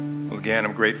Again,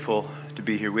 I'm grateful to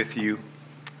be here with you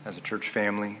as a church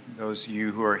family. Those of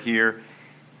you who are here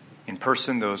in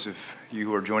person, those of you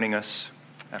who are joining us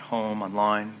at home,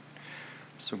 online,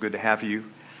 so good to have you.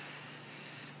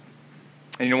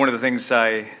 And one of the things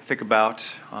I think about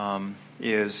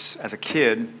is, as a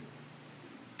kid,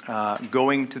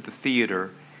 going to the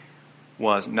theater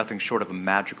was nothing short of a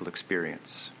magical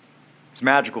experience. It's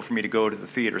magical for me to go to the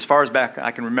theater. As far as back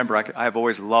I can remember, I've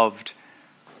always loved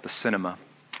the cinema.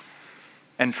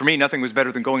 And for me, nothing was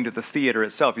better than going to the theater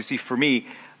itself. You see, for me,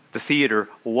 the theater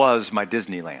was my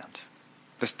Disneyland.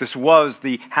 This was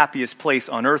the happiest place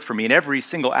on earth for me, and every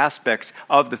single aspect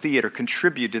of the theater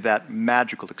contributed to that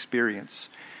magical experience.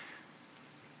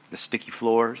 The sticky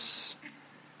floors,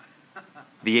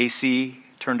 the AC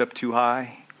turned up too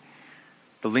high,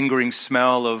 the lingering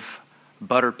smell of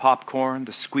buttered popcorn,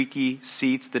 the squeaky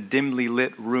seats, the dimly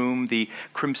lit room, the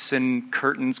crimson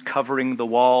curtains covering the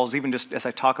walls. Even just as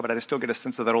I talk about it, I still get a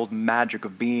sense of that old magic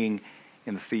of being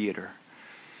in the theater.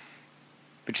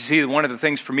 But you see, one of the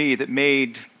things for me that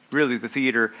made really the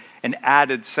theater an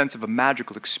added sense of a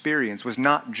magical experience was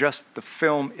not just the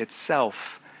film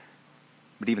itself,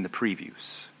 but even the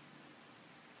previews.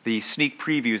 The sneak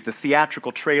previews, the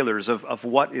theatrical trailers of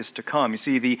what is to come. You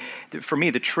see, for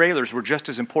me, the trailers were just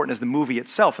as important as the movie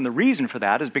itself. And the reason for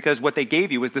that is because what they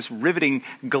gave you was this riveting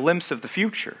glimpse of the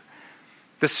future.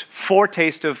 This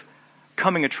foretaste of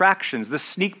coming attractions, this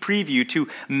sneak preview to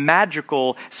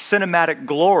magical cinematic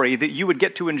glory that you would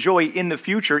get to enjoy in the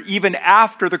future even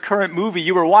after the current movie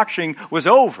you were watching was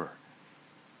over.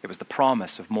 It was the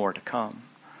promise of more to come.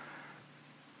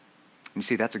 And you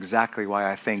see, that's exactly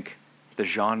why I think the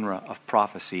genre of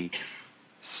prophecy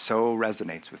so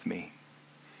resonates with me.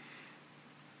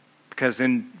 Because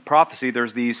in prophecy,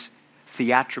 there's these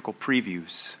theatrical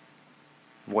previews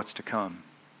of what's to come,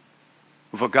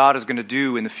 of what God is going to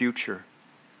do in the future.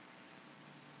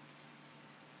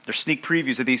 There's sneak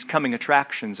previews of these coming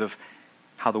attractions of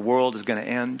how the world is going to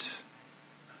end,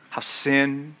 how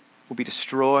sin will be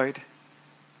destroyed,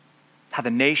 how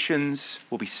the nations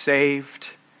will be saved,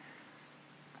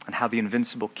 and how the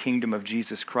invincible kingdom of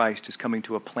Jesus Christ is coming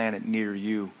to a planet near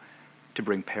you to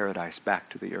bring paradise back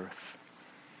to the earth.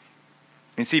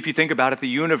 And see, if you think about it, the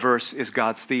universe is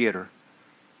God's theater.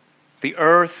 The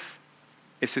earth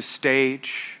is His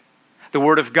stage. The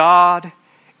Word of God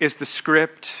is the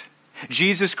script.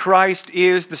 Jesus Christ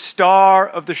is the star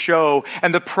of the show.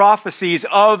 And the prophecies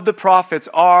of the prophets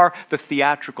are the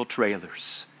theatrical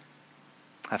trailers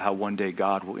of how one day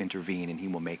God will intervene and He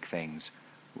will make things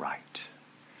right.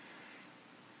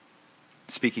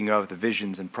 Speaking of the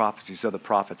visions and prophecies of the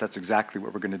prophets, that's exactly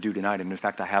what we're going to do tonight. And in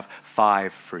fact, I have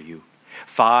 5 for you.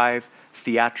 5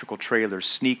 theatrical trailers,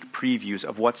 sneak previews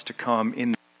of what's to come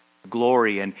in the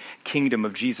glory and kingdom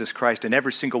of Jesus Christ. And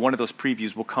every single one of those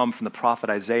previews will come from the prophet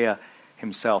Isaiah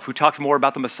himself, who talked more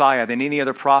about the Messiah than any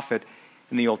other prophet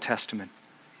in the Old Testament.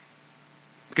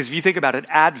 Because if you think about it,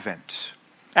 Advent,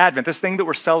 this thing that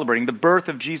we're celebrating, the birth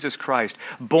of Jesus Christ,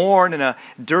 born in a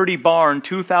dirty barn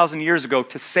 2,000 years ago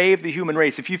to save the human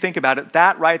race. If you think about it,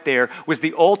 that right there was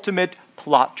the ultimate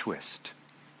plot twist.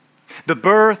 The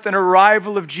birth and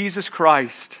arrival of Jesus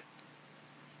Christ.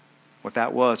 What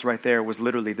that was right there was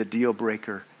literally the deal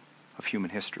breaker of human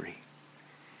history.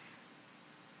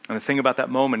 And the thing about that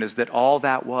moment is that all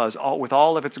that was, with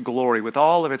all of its glory, with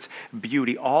all of its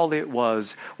beauty, all it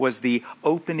was the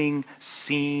opening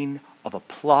scene of a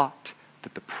plot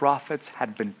that the prophets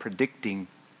had been predicting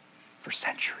for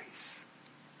centuries.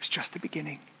 It was just the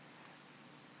beginning.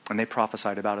 And they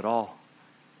prophesied about it all.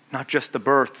 Not just the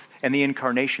birth and the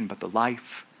incarnation, but the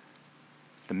life,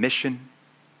 the mission,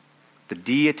 the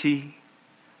deity,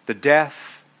 the death,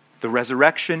 the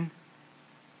resurrection,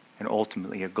 and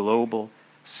ultimately a global,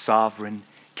 sovereign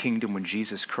kingdom when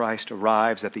Jesus Christ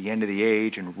arrives at the end of the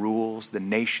age and rules the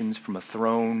nations from a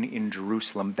throne in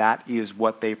Jerusalem. That is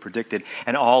what they predicted.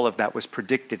 And all of that was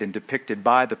predicted and depicted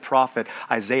by the prophet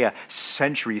Isaiah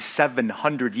centuries,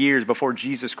 700 years before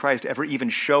Jesus Christ ever even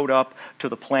showed up to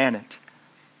the planet.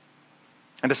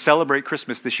 And to celebrate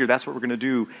Christmas this year, that's what we're going to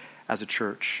do as a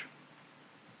church.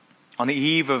 On the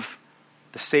eve of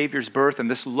the Savior's birth in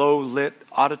this low-lit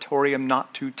auditorium,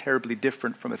 not too terribly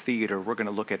different from a theater, we're going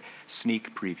to look at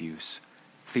sneak previews,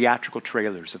 theatrical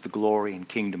trailers of the glory and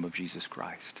kingdom of Jesus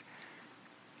Christ.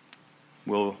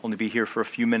 We'll only be here for a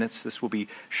few minutes. This will be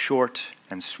short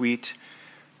and sweet.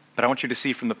 But I want you to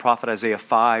see from the prophet Isaiah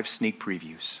 5 sneak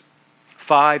previews.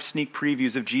 5 sneak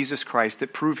previews of Jesus Christ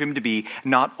that prove Him to be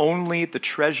not only the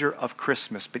treasure of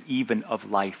Christmas, but even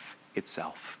of life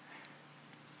itself.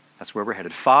 That's where we're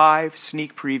headed. 5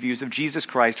 sneak previews of Jesus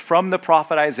Christ from the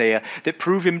prophet Isaiah that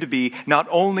prove him to be not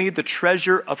only the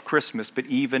treasure of Christmas, but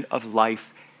even of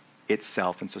life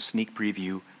itself. And so sneak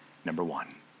preview number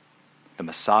 1. The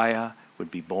Messiah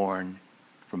would be born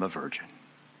from a virgin.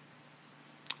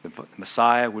 The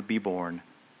Messiah would be born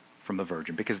from a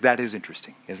virgin, because that is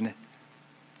interesting, isn't it?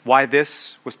 Why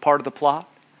this was part of the plot,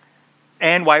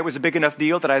 and why it was a big enough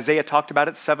deal that Isaiah talked about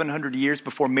it 700 years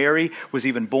before Mary was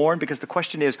even born, because the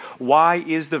question is, why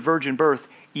is the virgin birth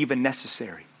even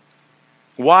necessary?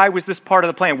 Why was this part of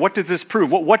the plan? What did this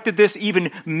prove? What did this even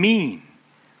mean?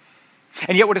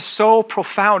 And yet what is so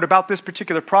profound about this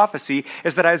particular prophecy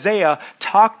is that Isaiah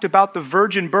talked about the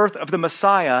virgin birth of the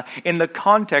Messiah in the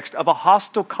context of a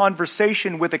hostile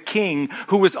conversation with a king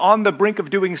who was on the brink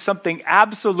of doing something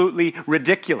absolutely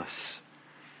ridiculous.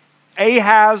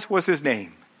 Ahaz was his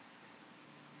name,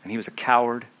 and he was a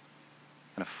coward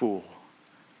and a fool.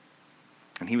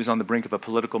 And he was on the brink of a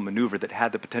political maneuver that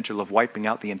had the potential of wiping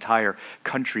out the entire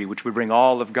country, which would bring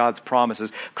all of God's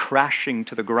promises crashing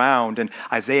to the ground. And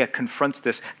Isaiah confronts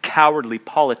this cowardly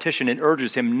politician and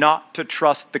urges him not to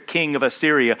trust the king of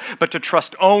Assyria, but to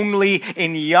trust only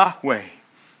in Yahweh.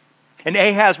 And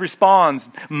Ahaz responds,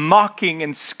 mocking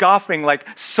and scoffing like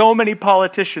so many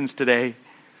politicians today.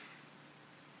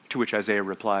 To which Isaiah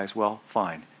replies, well,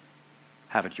 fine,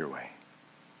 have it your way.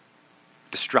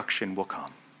 Destruction will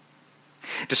come.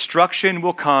 Destruction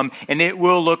will come, and it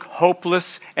will look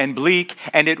hopeless and bleak,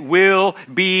 and it will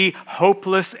be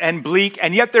hopeless and bleak.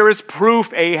 And yet there is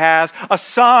proof, Ahaz, a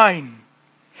sign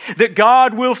that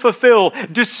God will fulfill,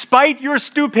 despite your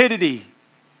stupidity,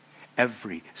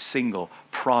 every single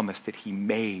promise that he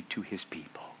made to his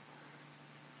people.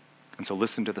 And so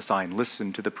listen to the sign,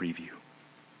 listen to the preview.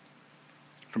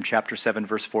 From chapter 7,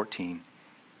 verse 14.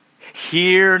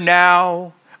 Hear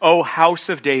now, O house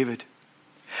of David,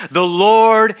 the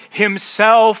Lord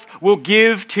himself will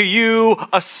give to you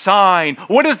a sign.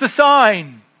 What is the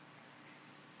sign?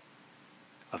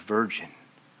 A virgin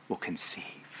will conceive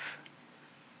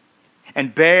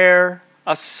and bear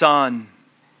a son,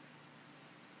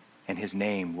 and his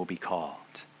name will be called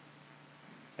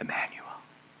Emmanuel.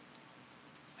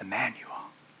 Emmanuel.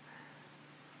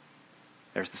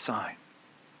 There's the sign.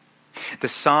 The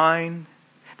sign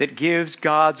that gives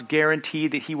God's guarantee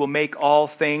that he will make all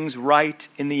things right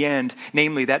in the end.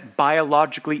 Namely, that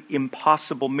biologically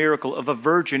impossible miracle of a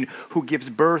virgin who gives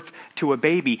birth to a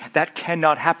baby. That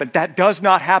cannot happen. That does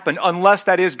not happen unless,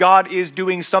 that is, God is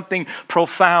doing something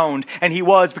profound. And he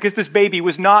was, because this baby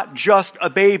was not just a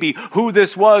baby. Who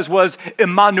this was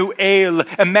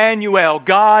Emmanuel.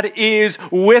 God is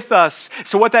with us.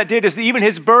 So what that did is that even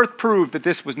his birth proved that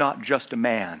this was not just a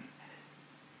man.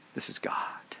 This is God.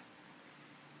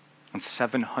 And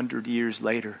 700 years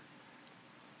later,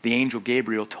 the angel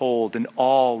Gabriel told an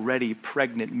already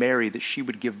pregnant Mary that she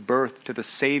would give birth to the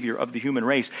Savior of the human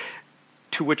race,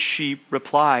 to which she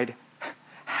replied,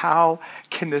 how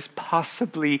can this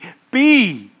possibly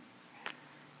be?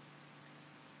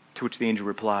 To which the angel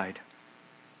replied,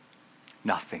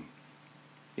 nothing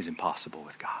is impossible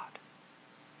with God.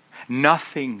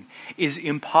 Nothing is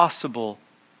impossible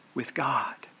with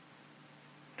God.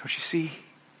 Don't you see?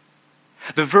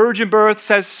 The virgin birth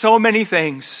says so many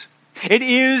things. It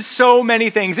is so many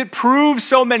things. It proves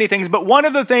so many things. But one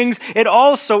of the things it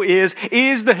also is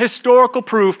the historical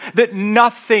proof that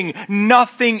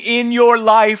nothing in your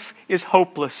life is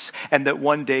hopeless, and that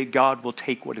one day God will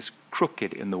take what is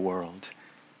crooked in the world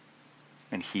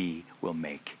and he will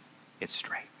make it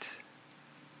straight.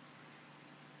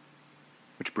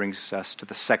 Which brings us to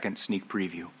the second sneak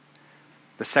preview.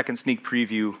 The second sneak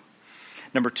preview.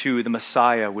 Number 2, the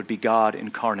Messiah would be God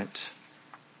incarnate.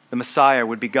 The Messiah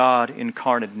would be God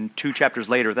incarnate. And 2 chapters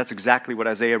later, that's exactly what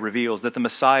Isaiah reveals, that the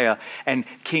Messiah and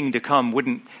King to come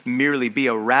wouldn't merely be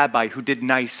a rabbi who did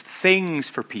nice things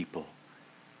for people,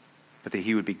 but that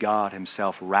he would be God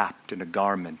himself wrapped in a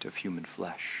garment of human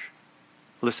flesh.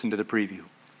 Listen to the preview.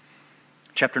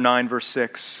 Chapter 9, verse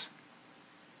 6.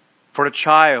 For a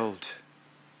child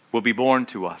will be born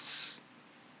to us.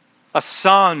 A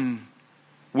son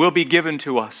will be given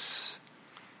to us,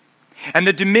 and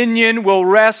the dominion will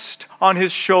rest on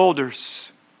his shoulders,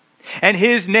 and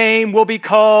his name will be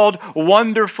called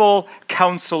Wonderful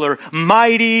Counselor,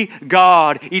 Mighty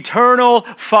God, Eternal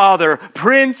Father,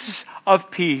 Prince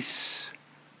of Peace.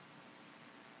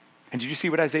 And did you see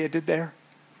what Isaiah did there?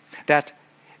 That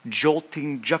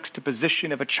jolting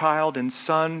juxtaposition of a child and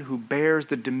son who bears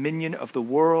the dominion of the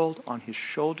world on his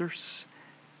shoulders.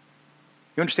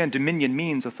 You understand, dominion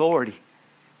means authority.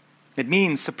 It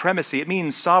means supremacy. It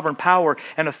means sovereign power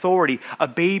and authority. A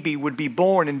baby would be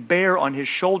born and bear on his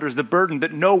shoulders the burden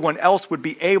that no one else would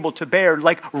be able to bear,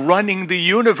 like running the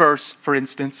universe, for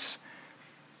instance.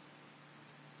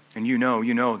 And you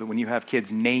know that when you have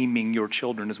kids, naming your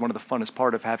children is one of the funnest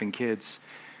part of having kids.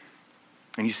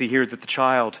 And you see here that the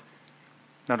child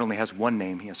not only has one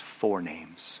name, he has 4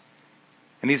 names.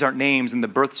 And these aren't names in the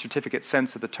birth certificate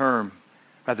sense of the term.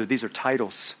 Rather, these are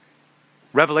titles.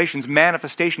 Revelations,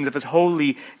 manifestations of his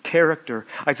holy character.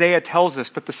 Isaiah tells us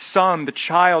that the son, the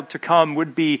child to come,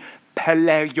 would be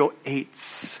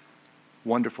Pele-Yoetz,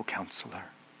 Wonderful Counselor.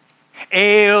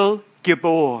 El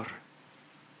Gibor,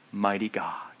 Mighty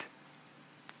God.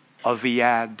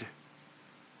 Aviad,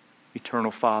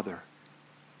 Eternal Father.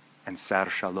 And Sar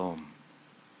Shalom,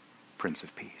 Prince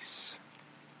of Peace.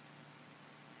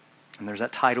 And there's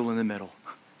that title in the middle,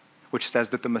 which says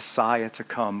that the Messiah to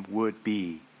come would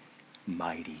be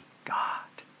Mighty God.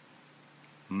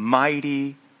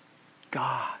 Mighty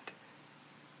God.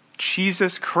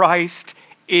 Jesus Christ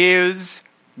is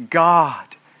God.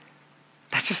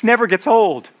 That just never gets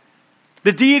old.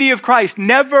 The deity of Christ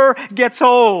never gets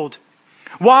old.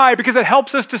 Why? Because it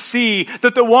helps us to see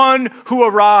that the one who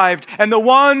arrived, and the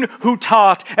one who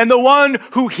taught, and the one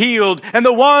who healed, and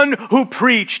the one who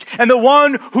preached, and the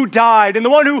one who died, and the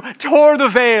one who tore the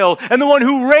veil, and the one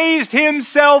who raised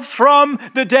himself from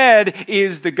the dead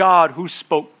is the God who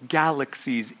spoke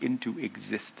galaxies into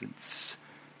existence.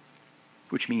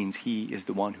 Which means he is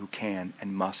the one who can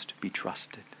and must be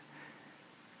trusted.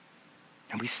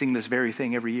 And we sing this very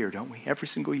thing every year, don't we? Every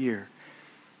single year.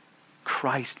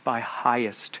 Christ by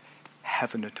highest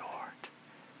heaven adored.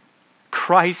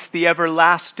 Christ the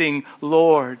everlasting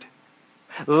Lord.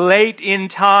 Late in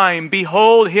time,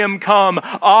 behold him come,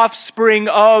 offspring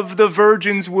of the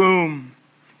virgin's womb.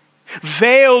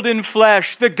 Veiled in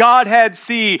flesh, the Godhead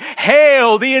see.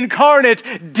 Hail the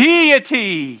incarnate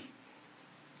deity.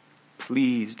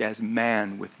 Pleased as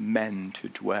man with men to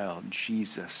dwell,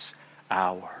 Jesus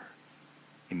our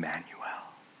Emmanuel.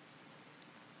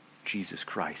 Jesus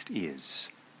Christ is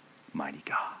mighty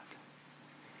God.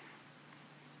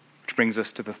 Which brings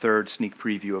us to the third sneak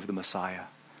preview of the Messiah.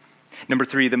 Number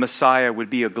 3, the Messiah would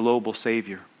be a global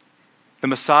Savior. The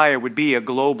Messiah would be a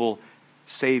global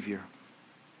Savior.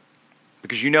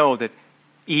 Because you know that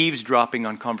eavesdropping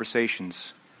on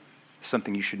conversations is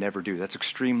something you should never do. That's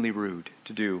extremely rude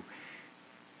to do.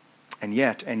 And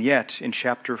yet, in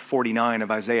chapter 49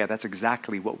 of Isaiah, that's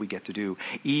exactly what we get to do.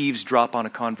 Eavesdrop on a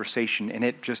conversation, and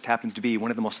it just happens to be one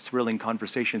of the most thrilling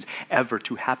conversations ever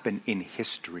to happen in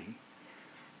history.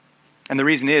 And the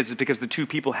reason is because the two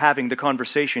people having the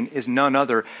conversation is none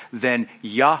other than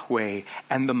Yahweh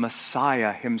and the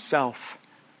Messiah himself.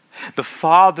 The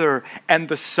Father and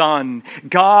the Son,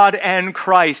 God and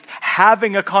Christ,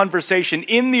 having a conversation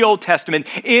in the Old Testament,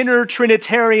 inner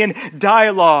Trinitarian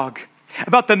dialogue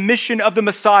about the mission of the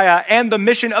Messiah. And the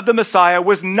mission of the Messiah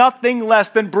was nothing less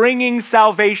than bringing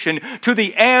salvation to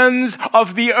the ends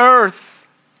of the earth.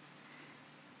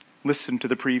 Listen to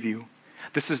the preview.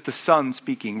 This is the Son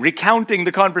speaking, recounting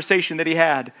the conversation that he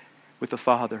had with the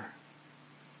Father.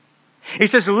 He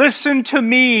says, "Listen to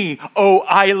me, O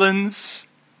islands,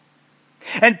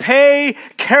 and pay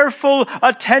careful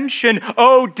attention,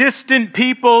 O distant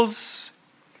peoples.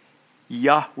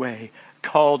 Yahweh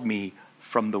called me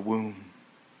from the womb.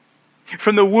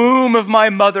 From the womb of my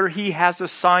mother, he has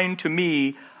assigned to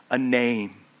me a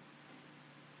name.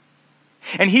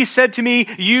 And he said to me,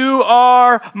 you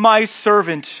are my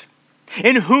servant,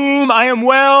 in whom I am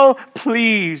well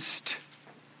pleased.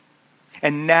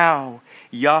 And now,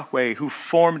 Yahweh, who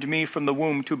formed me from the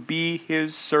womb to be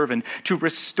his servant, to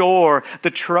restore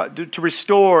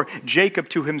Jacob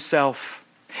to himself,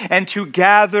 and to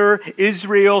gather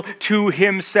Israel to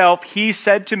himself, he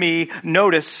said to me,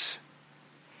 notice,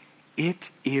 it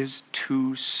is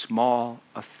too small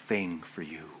a thing for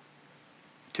you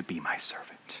to be my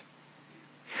servant,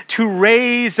 to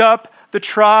raise up the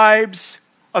tribes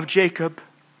of Jacob,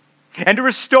 and to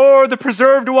restore the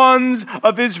preserved ones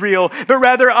of Israel. But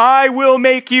rather, I will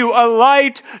make you a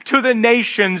light to the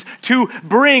nations, to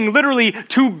bring, literally,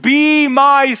 to be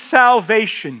my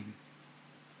salvation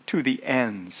to the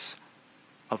ends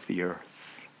of the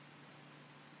earth."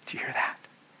 Do you hear that?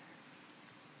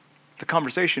 The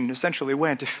conversation essentially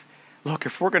went, if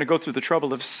we're going to go through the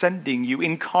trouble of sending you,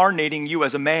 incarnating you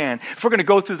as a man, if we're going to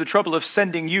go through the trouble of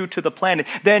sending you to the planet,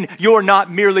 then you're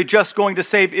not merely just going to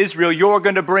save Israel, you're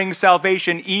going to bring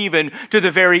salvation even to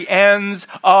the very ends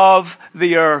of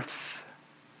the earth.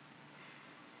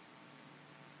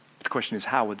 The question is,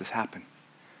 how would this happen?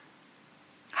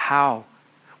 How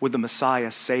would the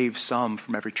Messiah save some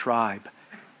from every tribe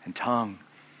and tongue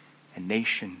and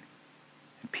nation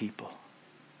and people.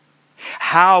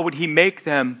 How would he make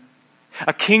them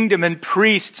a kingdom and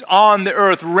priests on the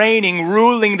earth, reigning,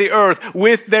 ruling the earth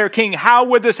with their king? How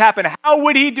would this happen? How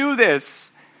would he do this?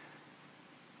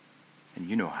 And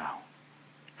you know how.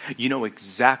 You know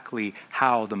exactly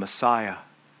how the Messiah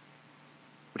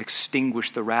would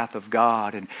extinguish the wrath of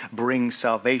God and bring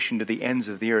salvation to the ends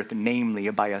of the earth, namely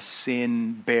by a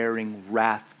sin-bearing,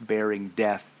 wrath-bearing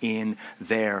death in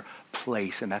their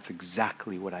place. And that's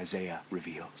exactly what Isaiah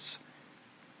reveals.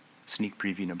 Sneak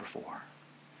preview number 4.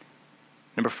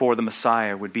 Number 4, the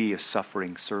Messiah would be a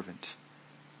suffering servant.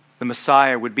 The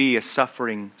Messiah would be a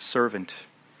suffering servant.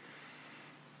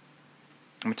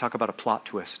 Let me talk about a plot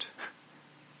twist.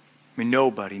 I mean,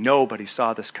 nobody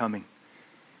saw this coming.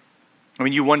 I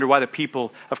mean, you wonder why the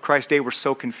people of Christ's day were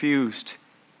so confused.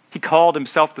 He called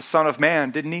himself the Son of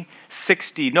Man, didn't he?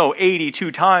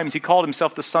 82 times he called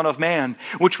himself the Son of Man,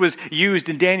 which was used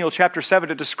in Daniel chapter 7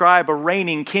 to describe a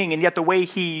reigning king. And yet the way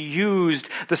he used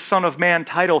the Son of Man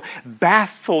title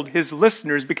baffled his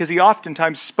listeners, because he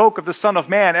oftentimes spoke of the Son of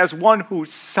Man as one who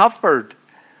suffered.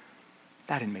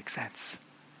 That didn't make sense.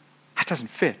 That doesn't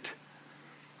fit.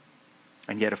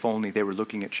 And yet, if only they were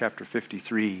looking at chapter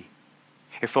 53,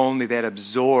 if only they had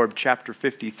absorbed chapter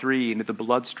 53 into the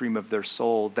bloodstream of their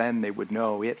soul, then they would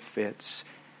know it fits.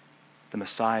 The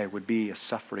Messiah would be a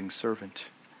suffering servant.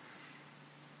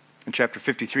 In chapter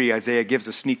 53, Isaiah gives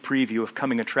a sneak preview of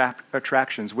coming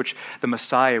attractions, which the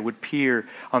Messiah would appear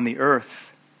on the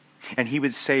earth. And he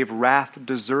would save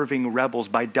wrath-deserving rebels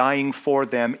by dying for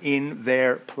them in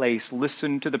their place.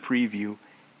 Listen to the preview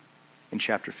in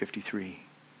chapter 53.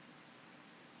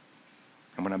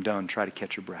 And when I'm done, try to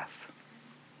catch your breath.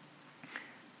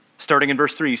 Starting in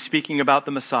verse 3, speaking about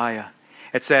the Messiah,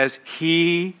 it says,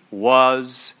 "He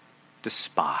was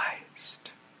despised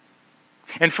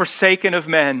and forsaken of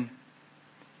men,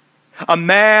 a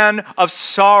man of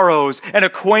sorrows and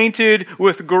acquainted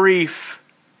with grief.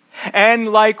 And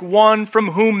like one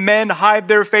from whom men hide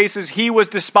their faces, he was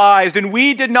despised, and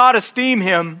we did not esteem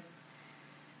him.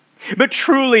 But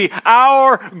truly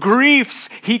our griefs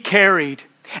he carried,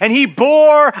 and he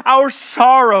bore our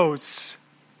sorrows.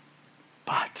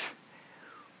 But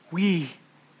we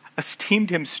esteemed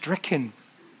him stricken,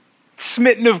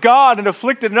 smitten of God, and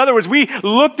afflicted." In other words, we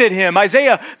looked at him.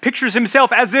 Isaiah pictures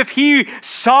himself as if he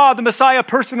saw the Messiah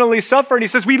personally suffer. And he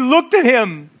says, we looked at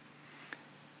him,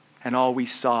 and all we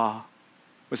saw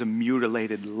was a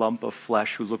mutilated lump of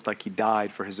flesh who looked like he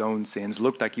died for his own sins,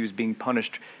 looked like he was being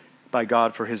punished by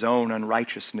God for his own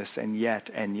unrighteousness. And yet,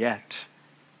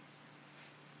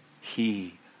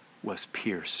 he was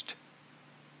pierced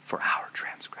for our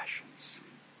transgressions.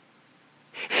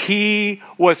 He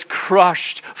was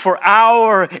crushed for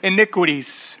our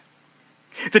iniquities.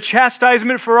 The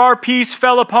chastisement for our peace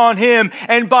fell upon him,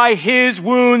 and by his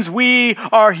wounds we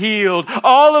are healed.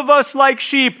 All of us like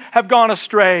sheep have gone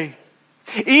astray.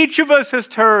 Each of us has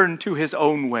turned to his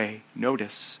own way.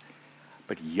 Notice,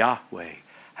 but Yahweh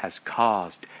has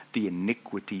caused the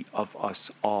iniquity of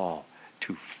us all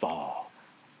to fall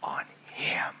on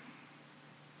him.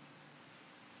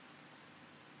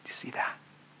 Do you see that?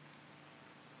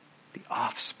 The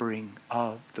offspring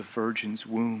of the virgin's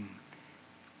womb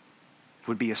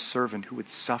would be a servant who would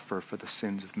suffer for the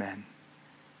sins of men.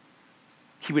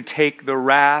 He would take the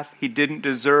wrath he didn't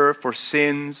deserve for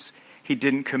sins he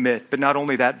didn't commit. But not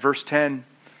only that, verse 10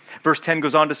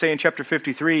 goes on to say in chapter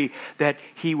 53 that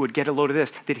he would, get a load of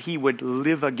this, that he would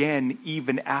live again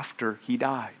even after he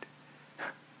died.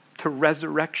 The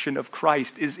resurrection of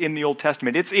Christ is in the Old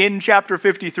Testament. It's in chapter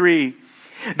 53.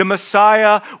 The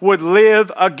Messiah would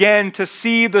live again to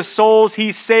see the souls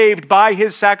he saved by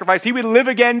his sacrifice. He would live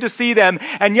again to see them.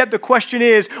 And yet the question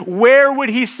is, where would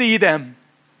he see them?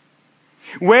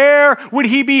 Where would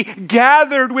he be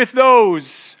gathered with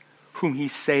those whom he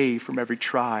saved from every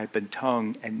tribe and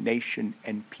tongue and nation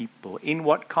and people? In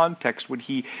what context would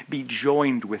he be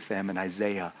joined with them? And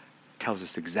Isaiah tells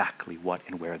us exactly what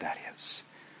and where that is.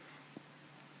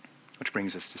 Which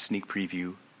brings us to sneak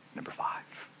preview number 5.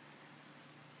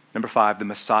 Number 5, the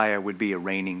Messiah would be a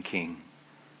reigning king.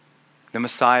 The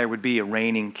Messiah would be a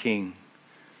reigning king.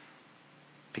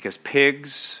 Because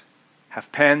pigs have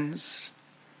pens,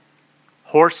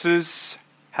 horses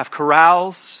have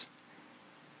corrals,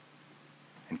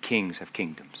 and kings have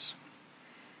kingdoms.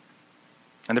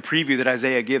 And the preview that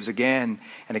Isaiah gives again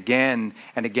and again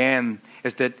and again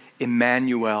is that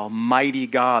Emmanuel, mighty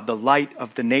God, the light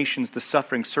of the nations, the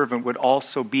suffering servant, would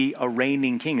also be a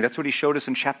reigning king. That's what he showed us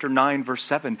in chapter 9, verse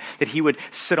 7, that he would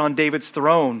sit on David's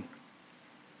throne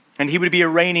and he would be a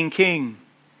reigning king.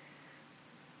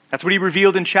 That's what he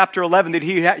revealed in chapter 11, that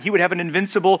he would have an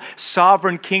invincible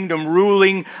sovereign kingdom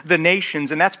ruling the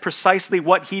nations. And that's precisely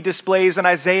what he displays in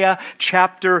Isaiah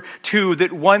chapter 2,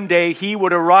 that one day he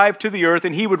would arrive to the earth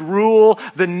and he would rule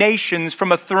the nations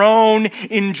from a throne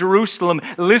in Jerusalem.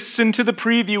 Listen to the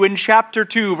preview in chapter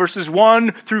 2, verses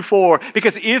 1 through 4.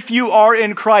 Because if you are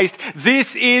in Christ,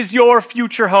 this is your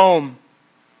future home.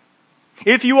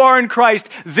 If you are in Christ,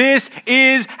 this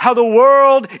is how the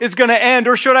world is going to end.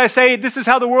 Or should I say, this is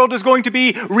how the world is going to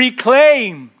be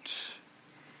reclaimed.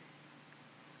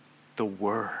 The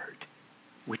word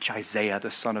which Isaiah, the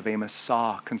son of Amos,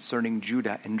 saw concerning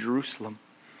Judah and Jerusalem.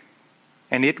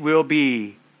 And it will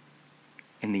be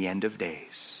in the end of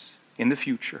days, in the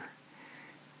future.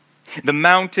 The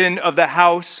mountain of the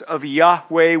house of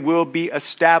Yahweh will be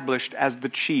established as the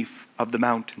chief of the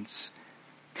mountains.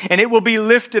 And it will be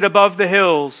lifted above the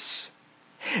hills,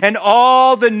 and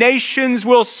all the nations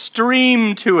will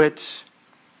stream to it.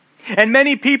 And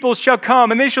many peoples shall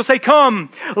come, and they shall say, Come,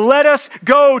 let us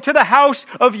go to the house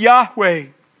of Yahweh,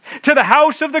 to the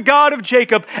house of the God of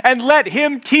Jacob, and let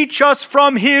him teach us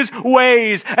from his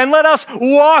ways, and let us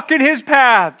walk in his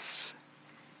paths.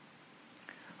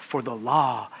 For the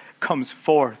law comes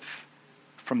forth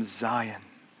from Zion,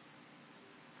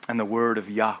 and the word of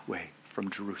Yahweh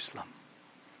from Jerusalem.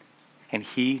 And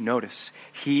he, notice,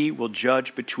 he will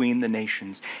judge between the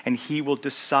nations, and he will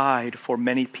decide for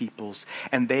many peoples,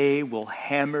 and they will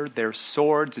hammer their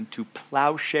swords into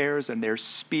plowshares and their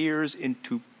spears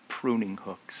into pruning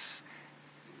hooks.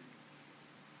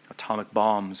 Atomic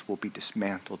bombs will be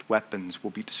dismantled, weapons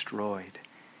will be destroyed.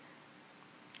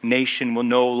 Nation will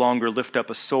no longer lift up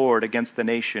a sword against the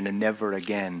nation, and never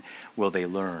again will they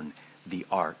learn the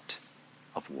art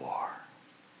of war.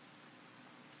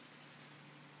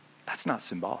 That's not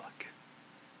symbolic.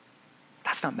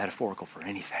 That's not metaphorical for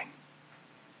anything.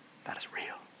 That is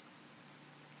real.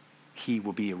 He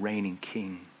will be a reigning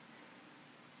king,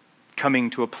 coming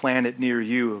to a planet near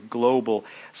you, a global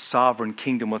sovereign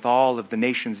kingdom with all of the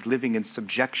nations living in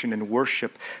subjection and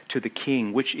worship to the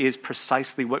king, which is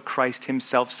precisely what Christ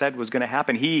himself said was going to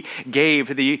happen. He gave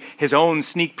his own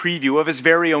sneak preview of his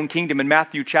very own kingdom in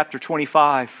Matthew chapter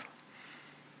 25.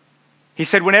 He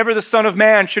said, whenever the Son of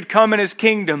Man should come in his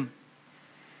kingdom,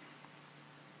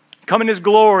 come in his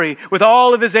glory with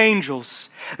all of his angels,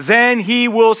 then he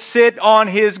will sit on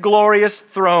his glorious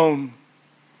throne.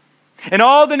 And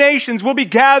all the nations will be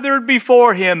gathered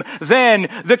before him.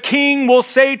 Then the king will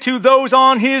say to those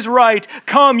on his right,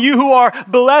 Come, you who are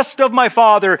blessed of my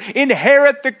Father,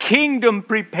 inherit the kingdom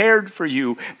prepared for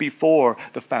you before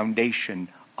the foundation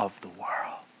of the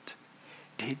world.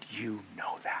 Did you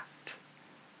know that?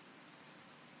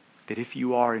 That if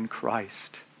you are in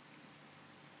Christ,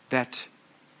 that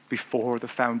before the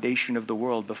foundation of the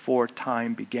world, before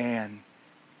time began,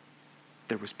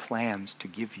 there was plans to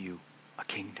give you a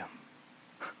kingdom.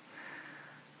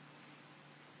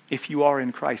 If you are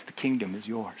in Christ, the kingdom is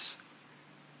yours.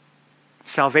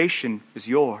 Salvation is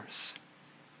yours.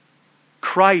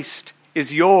 Christ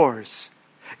is yours.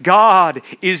 God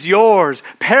is yours.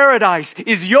 Paradise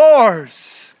is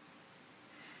yours.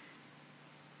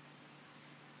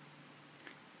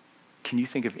 Can you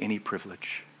think of any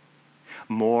privilege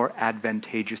more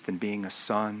advantageous than being a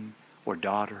son or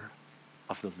daughter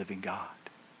of the living God?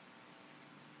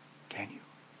 Can you?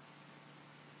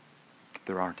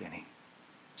 There aren't any,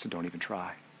 so don't even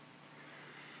try.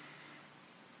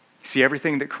 See,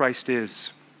 everything that Christ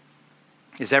is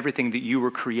everything that you were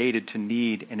created to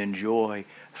need and enjoy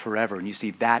forever. And you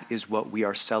see, that is what we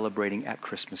are celebrating at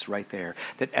Christmas right there.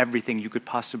 That everything you could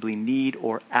possibly need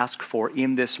or ask for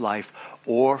in this life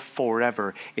or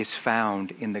forever is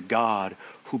found in the God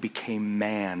who became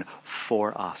man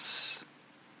for us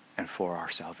and for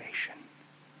our salvation.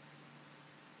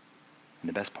 And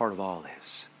the best part of all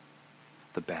is,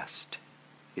 the best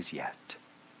is yet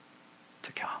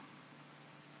to come.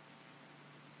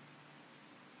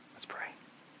 Let's pray.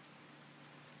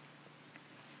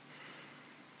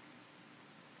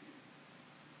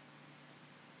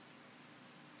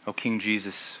 O King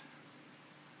Jesus,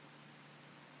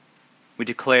 we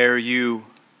declare you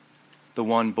the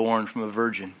one born from a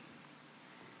virgin.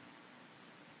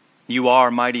 You are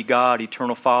mighty God,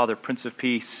 eternal Father, Prince of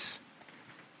Peace.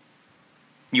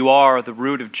 You are the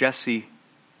root of Jesse,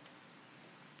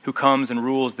 who comes and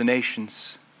rules the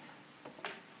nations.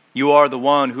 You are the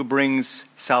one who brings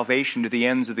salvation to the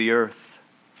ends of the earth.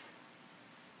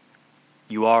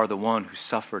 You are the one who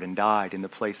suffered and died in the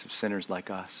place of sinners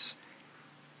like us.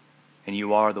 And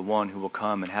you are the one who will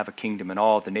come and have a kingdom, and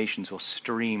all the nations will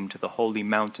stream to the holy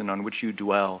mountain on which you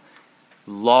dwell,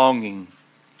 longing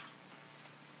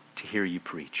to hear you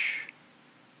preach.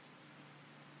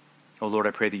 Oh Lord,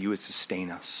 I pray that you would sustain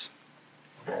us.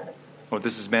 Lord,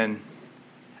 this has been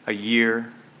a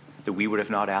year that we would have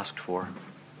not asked for.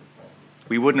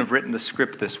 We wouldn't have written the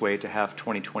script this way to have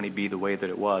 2020 be the way that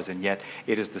it was, and yet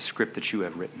it is the script that you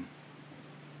have written.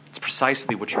 It's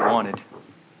precisely what you wanted,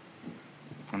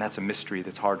 and that's a mystery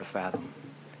that's hard to fathom.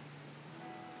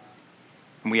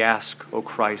 And we ask, O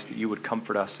Christ, that you would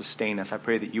comfort us, sustain us. I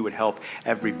pray that you would help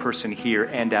every person here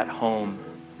and at home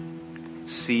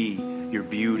see your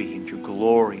beauty and your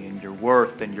glory and your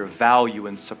worth and your value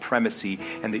and supremacy,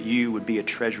 and that you would be a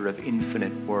treasure of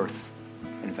infinite worth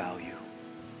and value.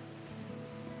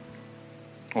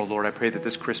 Oh Lord, I pray that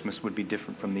this Christmas would be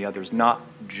different from the others, not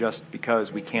just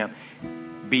because we can't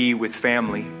be with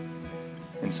family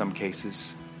in some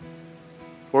cases,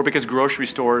 or because grocery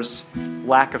stores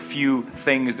lack a few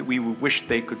things that we wish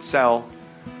they could sell.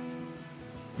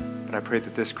 But I pray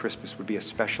that this Christmas would be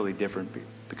especially different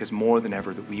because more than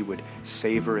ever that we would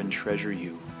savor and treasure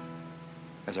you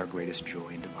as our greatest joy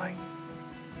and delight.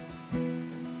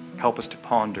 Help us to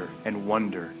ponder and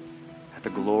wonder at the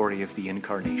glory of the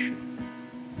incarnation,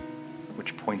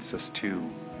 which points us to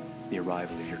the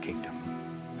arrival of your kingdom.